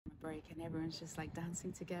break and everyone's just like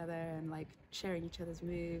dancing together and like sharing each other's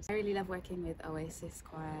moves. I really love working with Oasis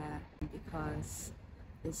Choir because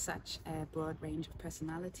there's such a broad range of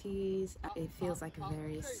personalities. It feels like a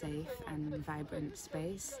very safe and vibrant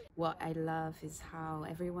space. What I love is how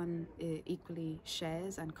everyone equally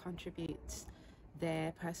shares and contributes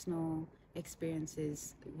their personal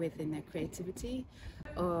experiences within their creativity,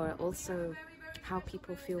 or also how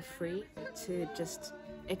people feel free to just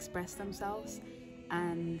express themselves,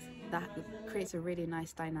 and that creates a really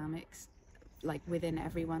nice dynamics like within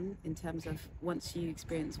everyone, in terms of once you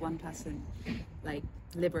experience one person like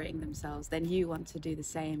liberating themselves, then you want to do the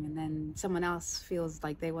same, and then someone else feels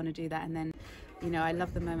like they want to do that, and then, you know, I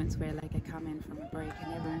love the moments where like I come in from a break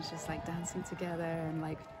and everyone's just like dancing together and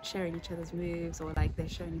like sharing each other's moves, or like they're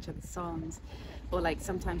showing each other songs, or like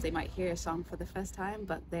sometimes they might hear a song for the first time,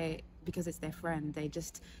 but because it's their friend, they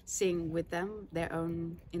just sing with them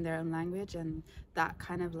in their own language, and that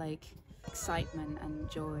kind of like excitement and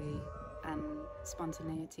joy and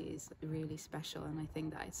spontaneity is really special. And I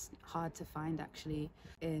think that it's hard to find actually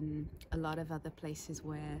in a lot of other places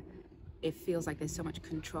where it feels like there's so much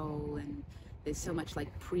control and there's so much like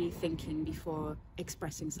pre-thinking before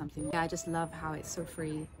expressing something. Yeah, I just love how it's so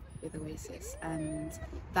free with Oasis, and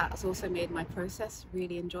that's also made my process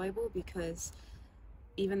really enjoyable, because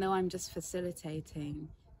even though I'm just facilitating,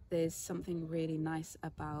 there's something really nice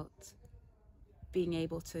about being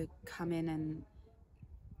able to come in and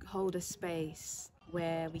hold a space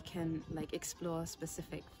where we can like explore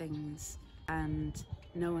specific things, and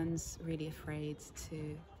no one's really afraid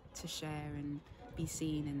to share and be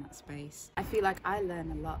seen in that space. I feel like I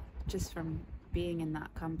learn a lot just from being in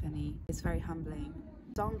that company. It's very humbling.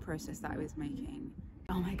 The song process that I was making,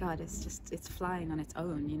 oh my god, it's flying on its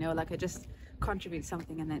own, you know, like I just contribute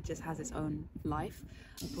something and it just has its own life.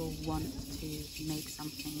 People want to make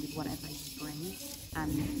something with whatever it brings,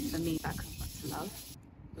 and for me that comes back to love.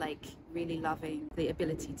 Like really loving the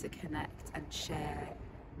ability to connect and share,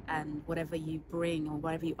 and whatever you bring or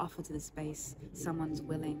whatever you offer to the space, someone's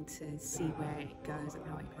willing to see where it goes and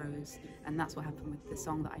how it grows. And that's what happened with the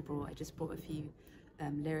song that I brought. I just brought a few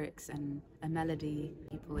lyrics and a melody,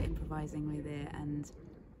 people improvising with it, and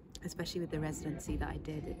especially with the residency that I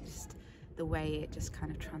did, it just, the way it just kind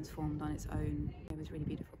of transformed on its own, it was really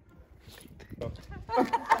beautiful.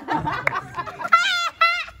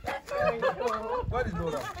 What is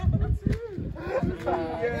Nora?